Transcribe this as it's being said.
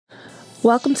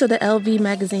Welcome to the LV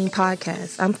Magazine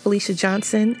podcast. I'm Felicia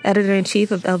Johnson, editor-in-chief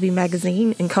of LV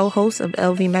Magazine and co-host of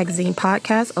LV Magazine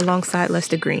podcast alongside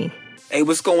Lester Green. Hey,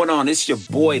 what's going on? It's your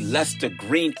boy Lester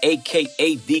Green,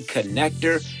 a.k.a. The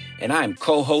Connector, and I'm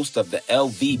co-host of the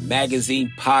LV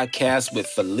Magazine podcast with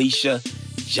Felicia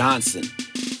Johnson.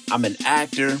 I'm an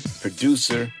actor,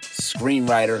 producer,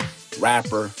 screenwriter,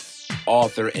 rapper,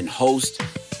 author, and host.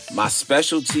 My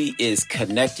specialty is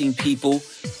connecting people,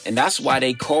 and that's why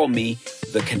they call me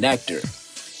The Connector.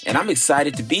 And I'm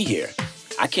excited to be here.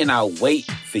 I cannot wait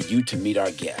for you to meet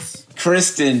our guests.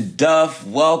 Kristen Duff,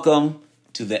 welcome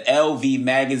to the LV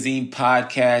Magazine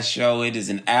podcast show. It is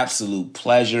an absolute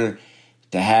pleasure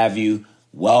to have you.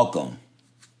 Welcome.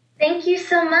 Thank you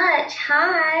so much.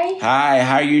 Hi. Hi,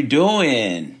 how are you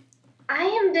doing? I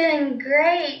am doing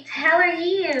great. How are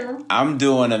you? I'm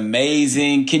doing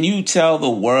amazing. Can you tell the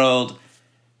world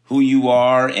who you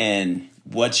are and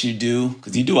what you do?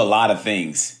 Because you do a lot of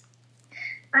things.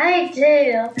 I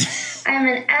do. I'm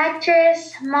an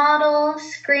actress, model,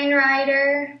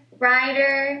 screenwriter,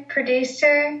 writer,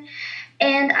 producer,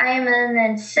 and I am an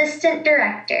assistant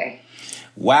director.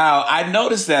 Wow, I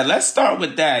noticed that. Let's start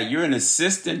with that. You're an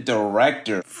assistant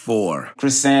director for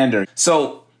Kristen.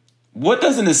 So what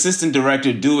does an assistant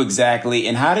director do exactly,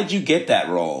 and how did you get that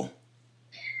role?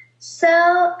 So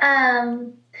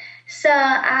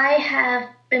I have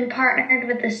been partnered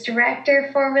with this director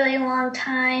for a really long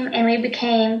time, and we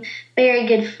became very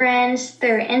good friends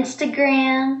through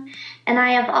Instagram. And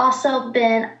I have also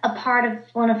been a part of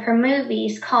one of her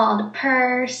movies called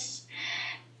Purse.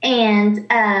 And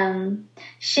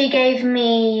she gave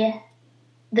me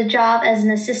the job as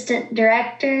an assistant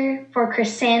director for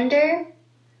Kristen.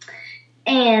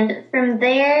 And from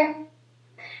there,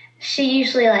 she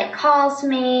usually calls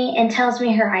me and tells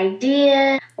me her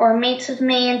idea, or meets with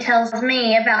me and tells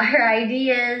me about her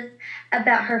ideas,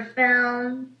 about her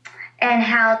film,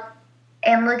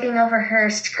 and looking over her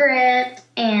script.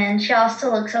 And she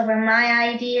also looks over my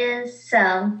ideas.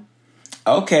 So.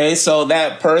 Okay, so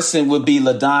that person would be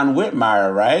LaDon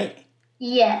Whitmire, right?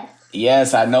 Yes.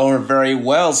 Yes, I know her very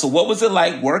well. So what was it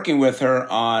like working with her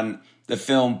on the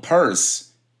film Purse?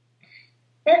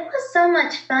 It was so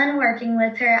much fun working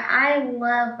with her. I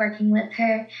love working with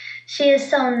her. She is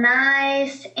so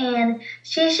nice, and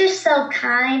she's just so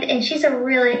kind, and she's a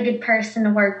really good person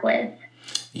to work with.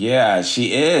 Yeah,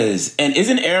 she is. And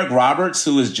isn't Eric Roberts,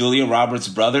 who is Julia Roberts'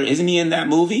 brother, isn't he in that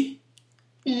movie?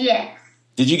 Yes.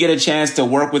 Did you get a chance to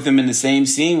work with him in the same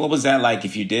scene? What was that like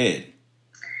if you did?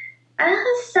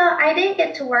 So I didn't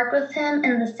get to work with him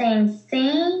in the same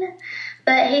scene,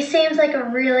 but he seems like a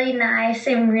really nice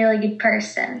and really good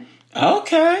person.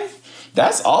 Okay.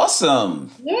 That's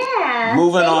awesome. Yeah.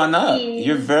 Moving on up.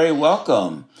 You're very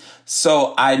welcome.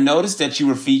 So I noticed that you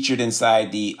were featured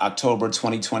inside the October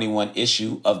 2021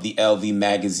 issue of the LV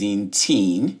Magazine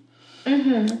Teen.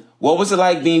 Mm-hmm. What was it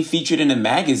like being featured in a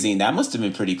magazine? That must have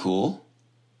been pretty cool.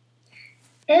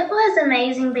 It was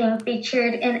amazing being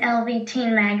featured in LV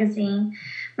Teen Magazine.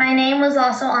 My name was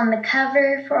also on the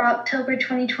cover for October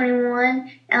 2021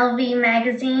 LV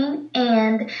Magazine,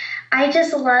 and I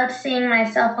just loved seeing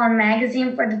myself on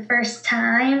magazine for the first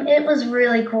time. It was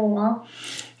really cool.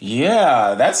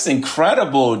 Yeah, that's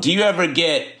incredible. Do you ever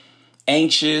get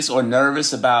anxious or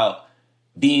nervous about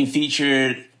being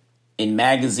featured in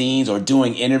magazines or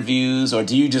doing interviews, or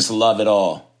do you just love it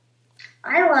all?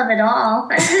 I love it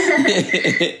all.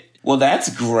 Well,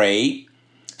 that's great.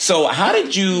 So how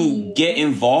did you get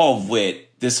involved with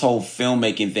this whole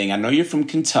filmmaking thing? I know you're from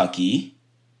Kentucky.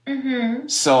 Mm-hmm.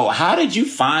 So how did you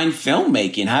find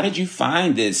filmmaking? How did you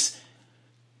find this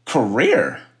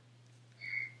career?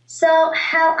 So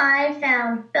how I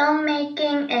found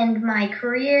filmmaking and my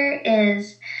career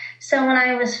is, so when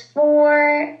I was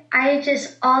 4, I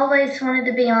just always wanted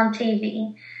to be on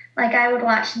TV. I would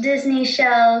watch Disney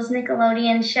shows,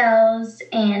 Nickelodeon shows,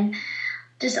 and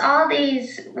just all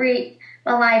these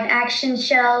live action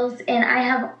shows, and I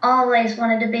have always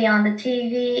wanted to be on the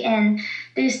TV and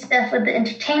do stuff with the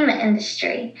entertainment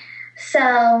industry.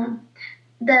 So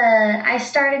I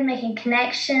started making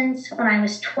connections when I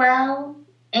was 12,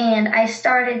 and I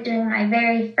started doing my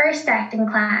very first acting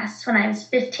class when I was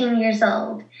 15 years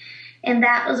old. And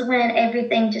that was when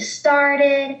everything just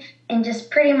started and just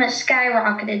pretty much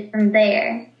skyrocketed from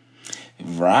there.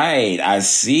 Right, I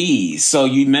see. So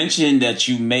you mentioned that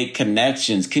you make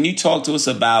connections. Can you talk to us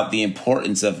about the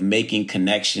importance of making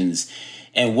connections,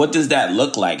 and what does that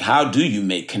look like? How do you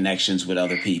make connections with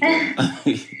other people?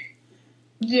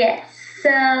 Yes.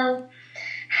 So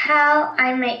how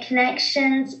I make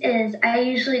connections is I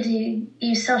usually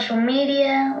use social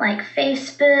media like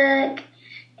Facebook,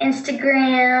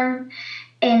 Instagram,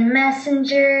 and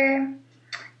Messenger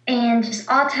and just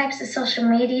all types of social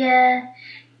media,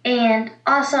 and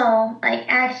also like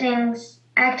acting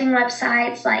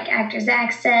websites like Actors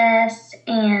Access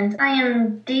and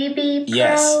IMDb Pro.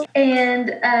 Yes.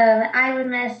 And I would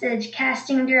message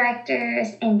casting directors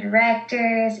and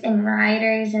writers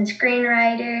and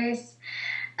screenwriters,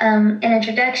 an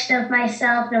introduction of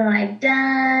myself and what I've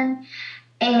done.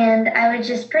 And I would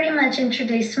just pretty much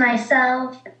introduce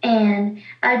myself, and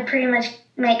I'd pretty much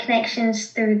make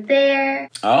connections through there.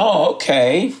 Oh,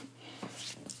 okay.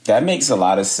 That makes a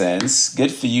lot of sense.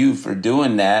 Good for you for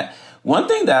doing that. One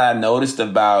thing that I noticed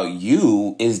about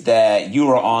you is that you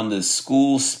are on the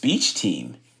school speech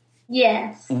team.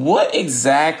 Yes. What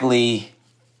exactly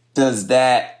does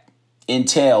that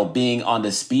entail, being on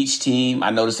the speech team?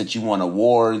 I noticed that you won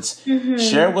awards. Mm-hmm.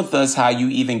 Share with us how you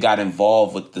even got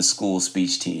involved with the school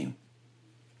speech team.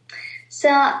 So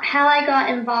how I got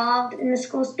involved in the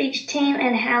school speech team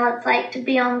and how it's like to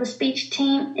be on the speech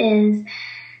team is,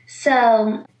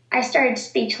 so I started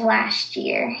speech last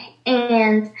year,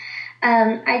 and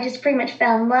I just pretty much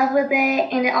fell in love with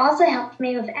it, and it also helped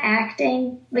me with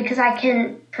acting because I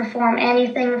can perform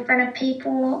anything in front of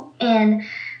people, and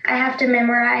I have to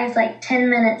memorize like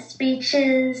 10-minute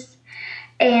speeches,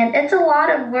 and it's a lot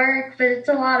of work, but it's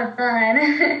a lot of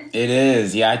fun. It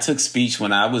is. Yeah, I took speech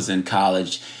when I was in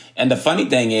college, and the funny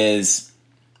thing is,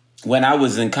 when I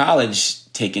was in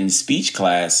college taking speech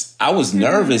class, I was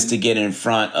nervous to get in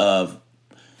front of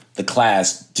the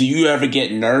class. Do you ever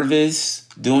get nervous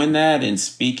doing that and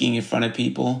speaking in front of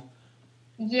people?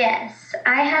 Yes,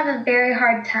 I have a very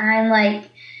hard time like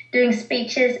doing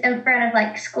speeches in front of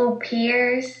like school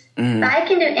peers. Mm-hmm. I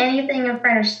can do anything in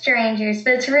front of strangers,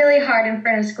 but it's really hard in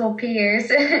front of school peers.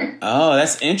 Oh,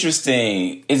 that's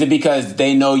interesting. Is it because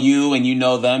they know you and you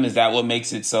know them? Is that what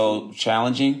makes it so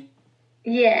challenging?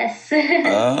 Yes.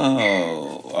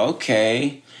 Oh,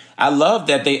 okay. I love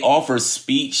that they offer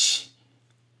speech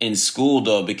in school,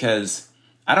 though, because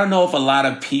I don't know if a lot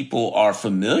of people are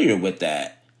familiar with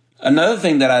that. Another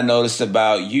thing that I noticed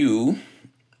about you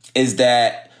is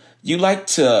that you like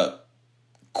to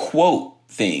quote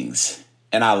things.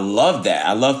 And I love that.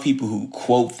 I love people who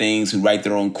quote things, who write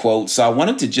their own quotes. So I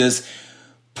wanted to just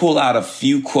pull out a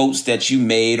few quotes that you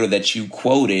made or that you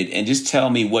quoted and just tell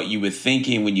me what you were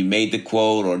thinking when you made the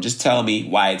quote, or just tell me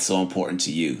why it's so important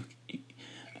to you.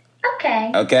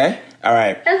 Okay. Okay? All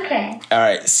right. Okay. All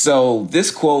right. So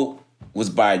this quote was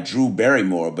by Drew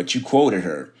Barrymore, but you quoted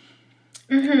her.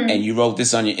 Mm-hmm. And you wrote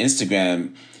this on your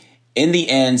Instagram. In the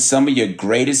end, some of your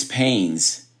greatest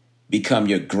pains become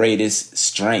your greatest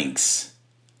strengths.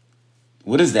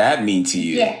 What does that mean to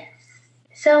you? Yes.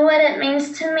 So what it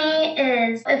means to me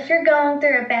is if you're going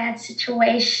through a bad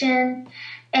situation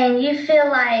and you feel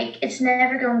like it's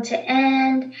never going to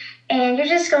end and you're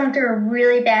just going through a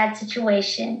really bad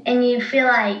situation and you feel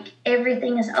like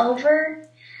everything is over,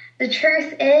 the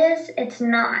truth is it's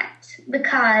not,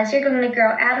 because you're going to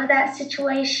grow out of that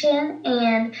situation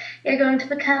and you're going to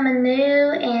become a new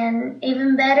and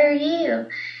even better you.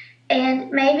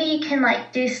 And maybe you can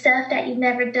like do stuff that you've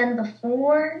never done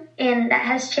before, and that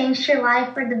has changed your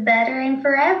life for the better and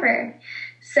forever.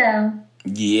 So.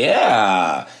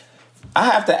 Yeah. I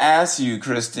have to ask you,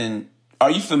 Kristen,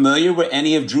 are you familiar with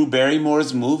any of Drew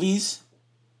Barrymore's movies?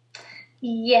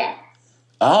 Yes.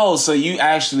 Oh, so you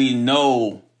actually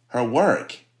know her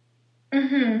work.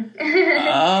 Mm-hmm.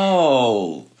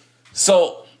 Oh.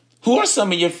 So who are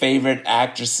some of your favorite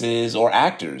actresses or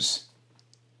actors?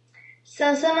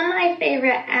 So some of my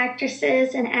favorite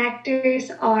actresses and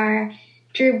actors are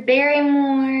Drew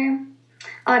Barrymore,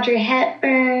 Audrey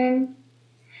Hepburn.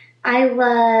 I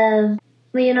love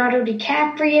Leonardo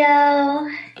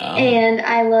DiCaprio, and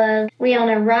I love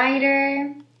Winona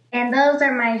Ryder. And those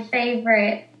are my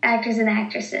favorite actors and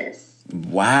actresses.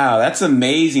 Wow, that's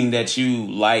amazing that you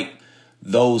like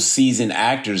those seasoned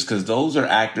actors, because those are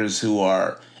actors who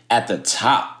are at the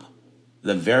top,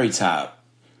 the very top.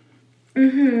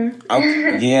 Mm-hmm.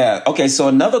 Okay, yeah. Okay, so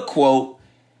another quote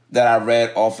that I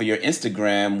read off of your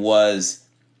Instagram was,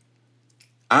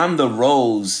 "I'm the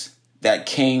rose that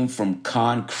came from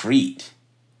concrete."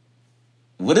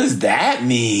 What does that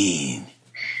mean?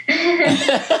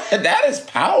 That is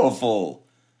powerful.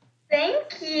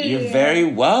 Thank you. You're very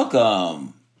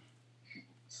welcome.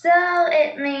 So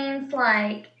it means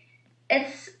like,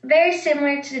 it's very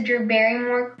similar to the Drew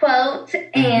Barrymore quote,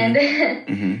 and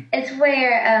mm-hmm. It's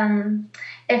where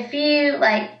if you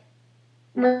like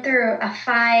went through a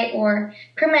fight or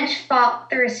pretty much fought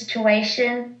through a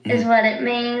situation, mm-hmm. is what it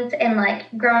means, and like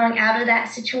growing out of that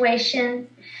situation.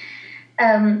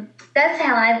 That's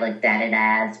how I looked at it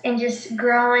as, and just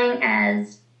growing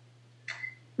as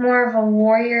more of a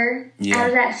warrior Yeah. out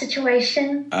of that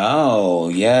situation. Oh,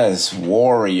 yes,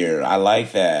 warrior. I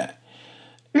like that.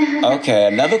 Okay,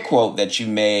 another quote that you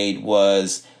made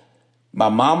was, "My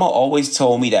mama always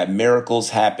told me that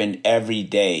miracles happen every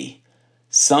day.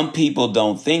 Some people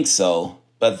don't think so,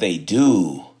 but they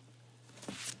do."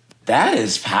 That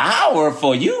is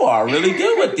powerful. You are really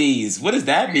good with these. What does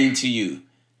that mean to you?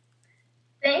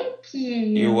 Thank you.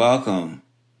 You're welcome.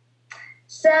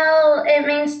 So it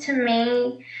means to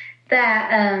me that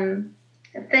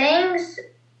things,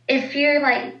 if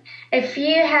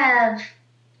you have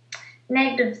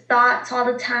negative thoughts all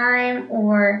the time,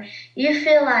 or you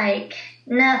feel like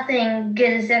nothing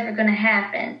good is ever going to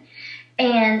happen,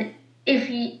 and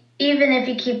even if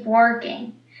you keep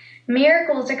working,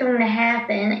 miracles are going to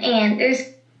happen, and there's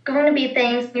going to be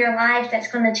things in your life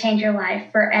that's going to change your life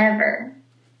forever.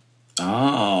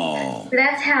 Oh. So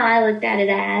that's how I looked at it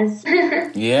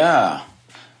as. Yeah.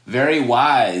 Very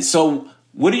wise. So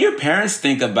what do your parents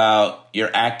think about your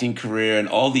acting career and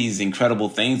all these incredible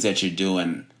things that you're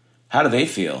doing? How do they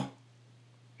feel?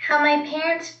 How my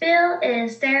parents feel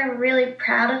is they're really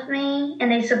proud of me, and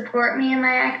they support me in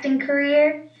my acting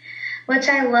career, which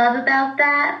I love about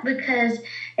that, because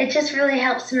it just really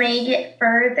helps me get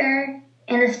further,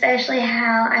 and especially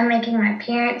how I'm making my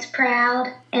parents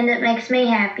proud, and it makes me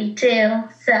happy too.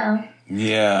 So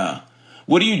yeah.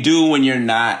 What do you do when you're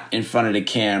not in front of the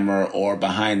camera or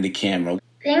behind the camera?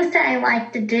 Things that I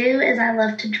like to do is I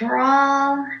love to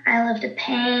draw, I love to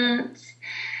paint,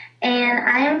 and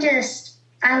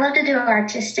I love to do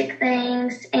artistic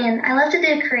things, and I love to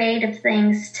do creative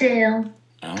things too.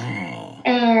 Oh.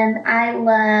 And I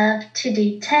love to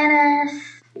do tennis.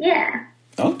 Yeah.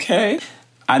 Okay.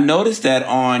 I noticed that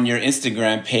on your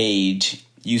Instagram page,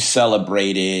 you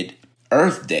celebrated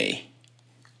Earth Day,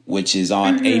 which is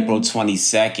on April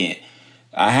 22nd.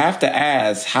 I have to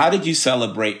ask, how did you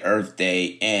celebrate Earth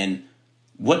Day, and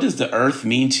what does the earth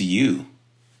mean to you?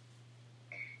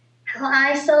 How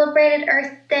I celebrated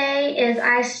Earth Day is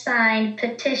I signed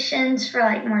petitions for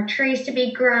more trees to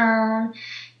be grown,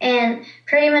 and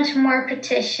pretty much more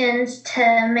petitions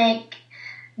to make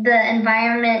the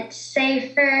environment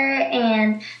safer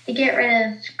and to get rid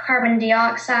of carbon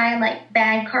dioxide,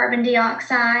 bad carbon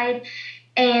dioxide.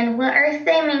 And what Earth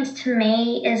Day means to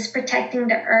me is protecting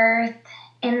the earth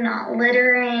and not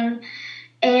littering,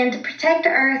 and to protect the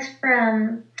earth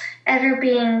from ever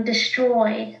being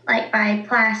destroyed, by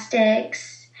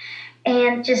plastics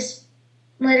and just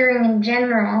littering in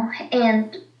general,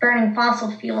 and burning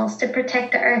fossil fuels, to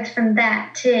protect the earth from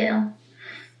that too.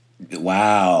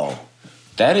 Wow.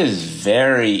 That is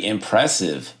very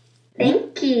impressive.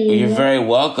 Thank you. You're very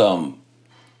welcome.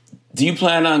 Do you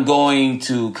plan on going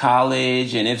to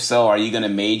college? And if so, are you going to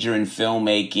major in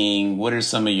filmmaking? What are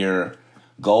some of your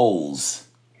goals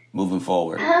moving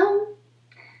forward?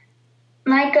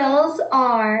 My goals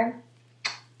are,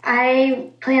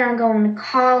 I plan on going to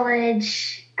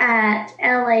college at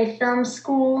LA Film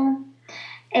School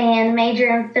and major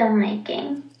in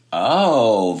filmmaking.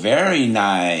 Oh, very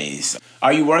nice.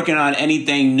 Are you working on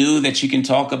anything new that you can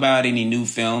talk about? Any new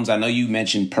films? I know you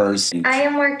mentioned Purse. I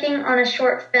am working on a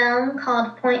short film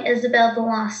called Point Isabel, the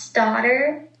Lost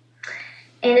Daughter,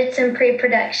 and it's in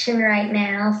pre-production right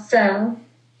now, so.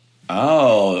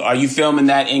 Oh, are you filming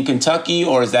that in Kentucky,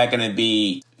 or is that going to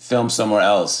be filmed somewhere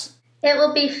else? It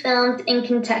will be filmed in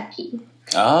Kentucky.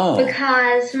 Oh.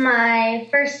 Because my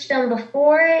first film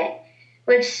before it,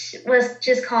 which was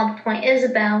just called Point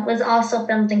Isabel, was also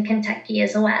filmed in Kentucky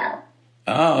as well.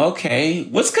 Oh, okay.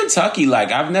 What's Kentucky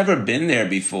like? I've never been there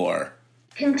before.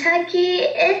 Kentucky,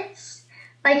 it's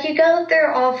you go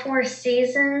through all 4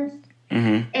 seasons,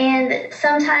 and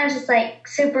sometimes it's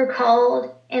super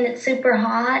cold and it's super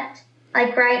hot.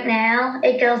 Right now,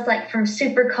 it goes from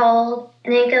super cold,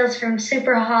 and it goes from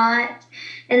super hot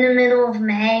in the middle of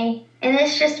May. And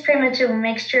it's just pretty much a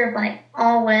mixture of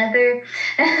all weather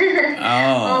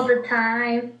all the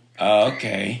time. Oh,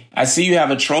 okay. I see you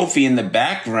have a trophy in the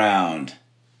background.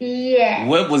 Yeah.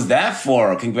 What was that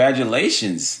for?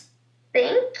 Congratulations.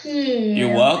 Thank you.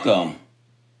 You're welcome.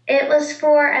 It was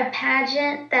for a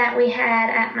pageant that we had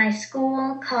at my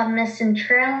school called Miss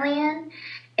Centralian.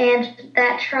 And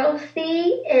that trophy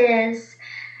is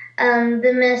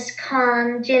the Miss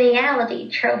Congeniality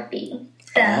trophy.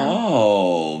 So.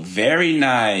 Oh, very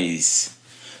nice.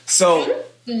 So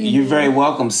you're very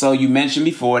welcome. So you mentioned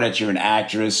before that you're an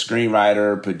actress,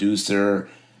 screenwriter, producer,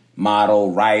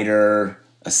 model, writer,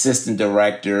 assistant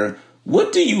director.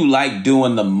 What do you like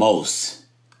doing the most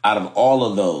out of all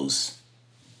of those?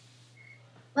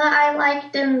 What I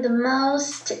like doing the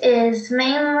most is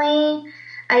mainly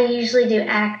I usually do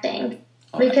acting,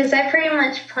 because I pretty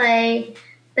much play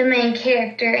the main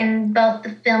character in both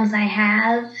the films I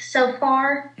have so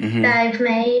far that I've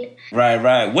made.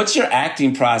 Right. What's your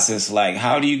acting process like?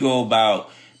 How do you go about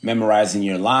memorizing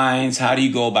your lines? How do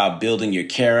you go about building your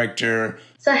character?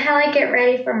 So how I get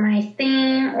ready for my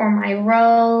theme or my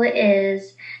role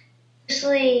is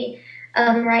usually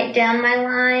write down my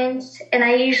lines, and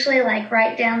I usually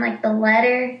write down the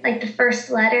letter, the first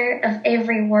letter of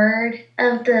every word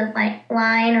of the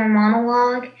line or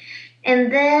monologue.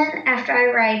 And then after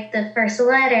I write the first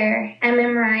letter, I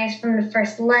memorize from the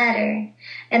first letter,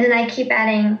 and then I keep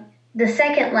adding the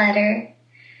second letter.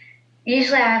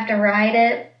 Usually I have to write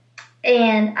it,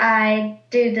 and I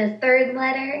do the third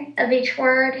letter of each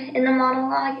word in the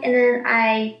monologue, and then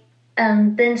I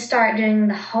then start doing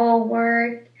the whole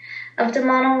word of the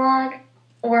monologue,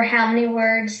 or how many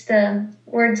words the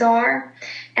words are.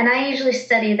 And I usually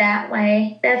study that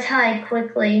way. That's how I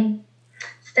quickly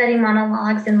study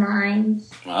monologues and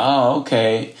lines. Oh,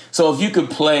 okay. So if you could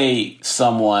play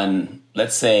someone,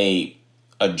 let's say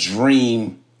a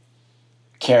dream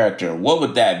character, what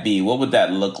would that be? What would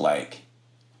that look like?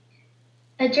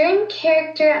 A dream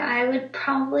character I would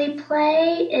probably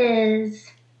play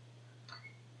is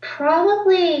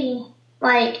probably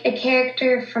a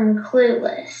character from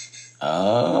Clueless.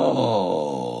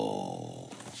 Oh.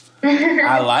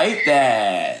 I like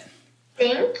that.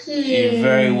 Thank you. You're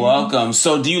very welcome.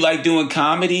 So do you like doing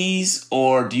comedies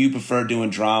or do you prefer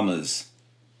doing dramas?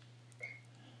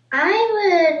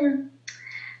 I'd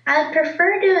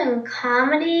prefer doing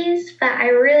comedies, but I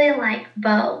really like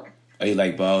both. Oh, you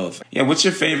like both? Yeah, what's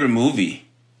your favorite movie?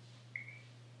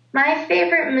 My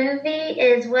favorite movie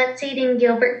is What's Eating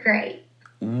Gilbert Grape.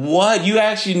 What? You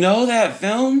actually know that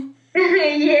film?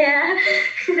 Yeah.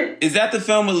 Is that the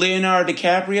film with Leonardo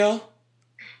DiCaprio?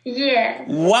 Yeah.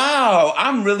 Wow,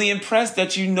 I'm really impressed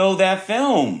that you know that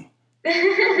film.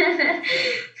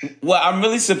 Well, I'm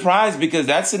really surprised because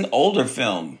that's an older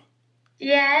film.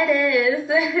 Yeah, it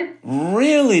is.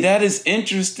 Really? That is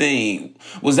interesting.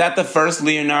 Was that the first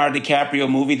Leonardo DiCaprio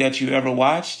movie that you ever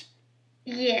watched?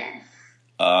 Yes.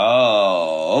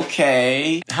 Oh,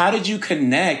 okay. How did you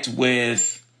connect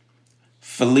with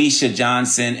Felicia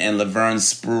Johnson and Laverne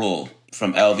Spruill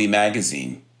from LV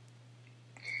Magazine?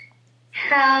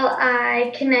 How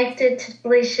I connected to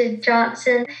Felicia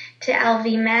Johnson to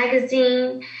LV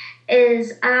Magazine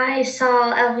is I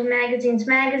saw LV Magazine's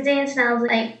magazines, and I was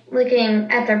looking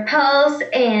at their posts,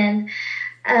 and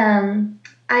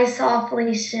I saw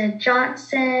Felicia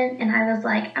Johnson, and I was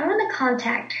like, I want to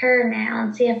contact her now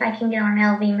and see if I can get on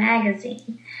LV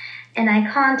Magazine. And I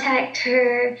contacted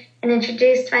her and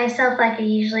introduced myself like I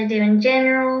usually do in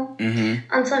general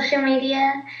on social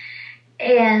media.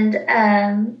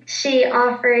 And she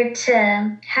offered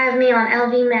to have me on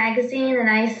LV Magazine, and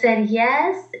I said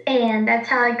yes, and that's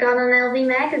how I got on LV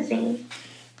Magazine.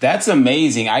 That's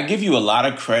amazing. I give you a lot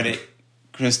of credit,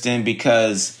 Kristen,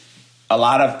 because a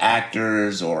lot of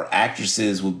actors or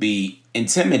actresses would be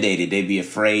intimidated. They'd be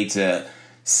afraid to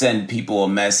send people a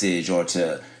message or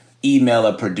to email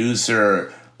a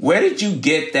producer. Where did you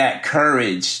get that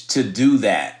courage to do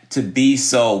that, to be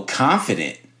so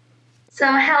confident? So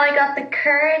how I got the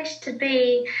courage to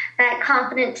be that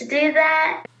confident to do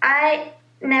that, I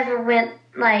never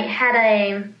had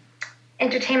a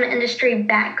entertainment industry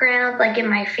background, in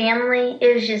my family.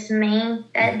 It was just me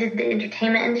that did the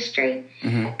entertainment industry.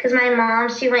 Because my mom,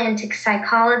 she went into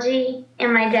psychology,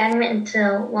 and my dad went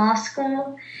into law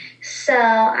school. So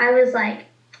I was like,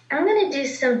 I'm going to do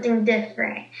something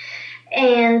different.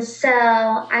 And so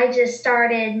I just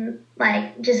started,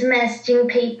 just messaging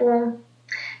people.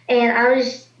 And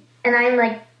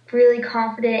I'm really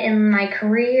confident in my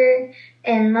career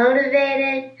and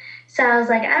motivated. So I was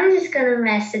like, I'm just going to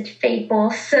message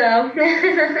people. So.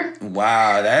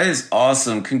 Wow, that is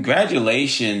awesome.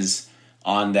 Congratulations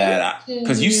on that.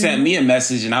 Because you sent me a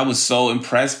message and I was so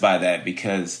impressed by that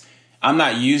because I'm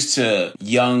not used to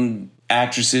young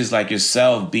actresses like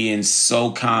yourself being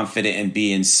so confident and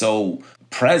being so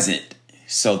present.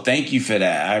 So thank you for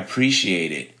that. I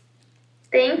appreciate it.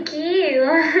 Thank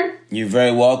you. You're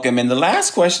very welcome. And the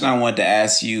last question I wanted to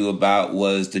ask you about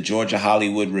was the Georgia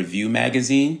Hollywood Review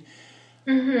magazine.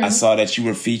 I saw that you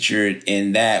were featured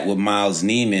in that with Miles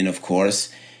Neiman, of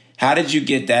course. How did you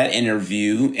get that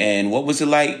interview, and what was it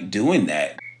like doing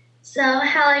that? So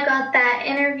how I got that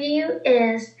interview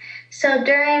is, so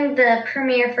during the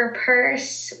premiere for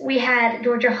Purse, we had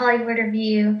Georgia Hollywood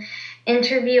Review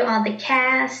interview all the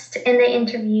cast, and they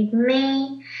interviewed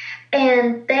me.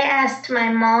 And they asked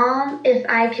my mom if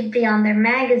I could be on their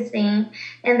magazine,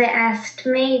 and they asked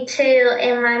me too,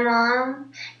 and my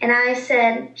mom, and I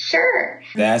said, sure.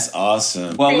 That's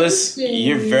awesome. Well, listen,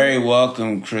 you're very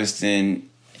welcome, Kristen.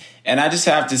 And I just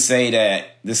have to say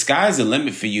that the sky's the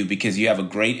limit for you because you have a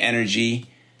great energy.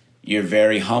 You're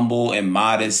very humble and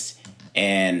modest,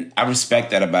 and I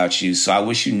respect that about you. So I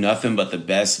wish you nothing but the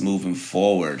best moving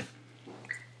forward.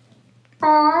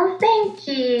 Oh, thank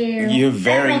you. You're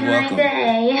very welcome.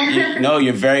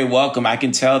 You're very welcome. I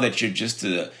can tell that you're just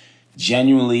a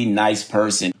genuinely nice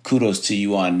person. Kudos to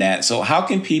you on that. So how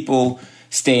can people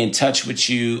stay in touch with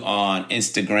you on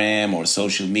Instagram or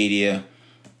social media?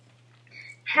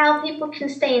 How people can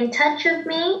stay in touch with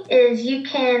me is you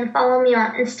can follow me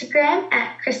on Instagram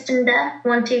at Kristen Duff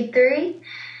 123.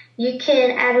 You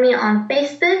can add me on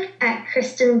Facebook at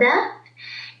Kristen Duff.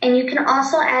 And you can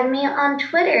also add me on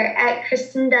Twitter at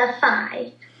Kristen Duff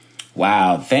 5.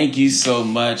 Wow. Thank you so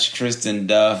much, Kristen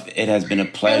Duff. It has been a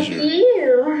pleasure. Thank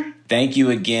you. Thank you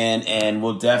again, and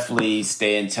we'll definitely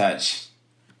stay in touch.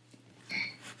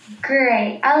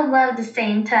 Great. I would love to stay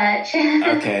in touch.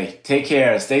 Okay. Take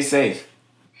care. Stay safe.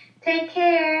 Take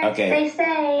care. Okay. Stay safe.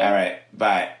 All right.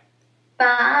 Bye. Bye.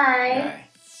 Bye.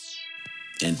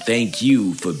 And thank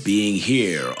you for being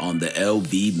here on the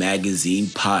LV Magazine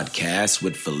podcast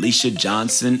with Felicia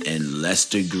Johnson and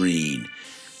Lester Green.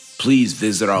 Please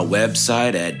visit our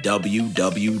website at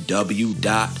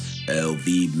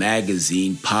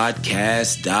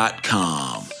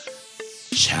www.lvmagazinepodcast.com.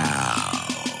 Ciao.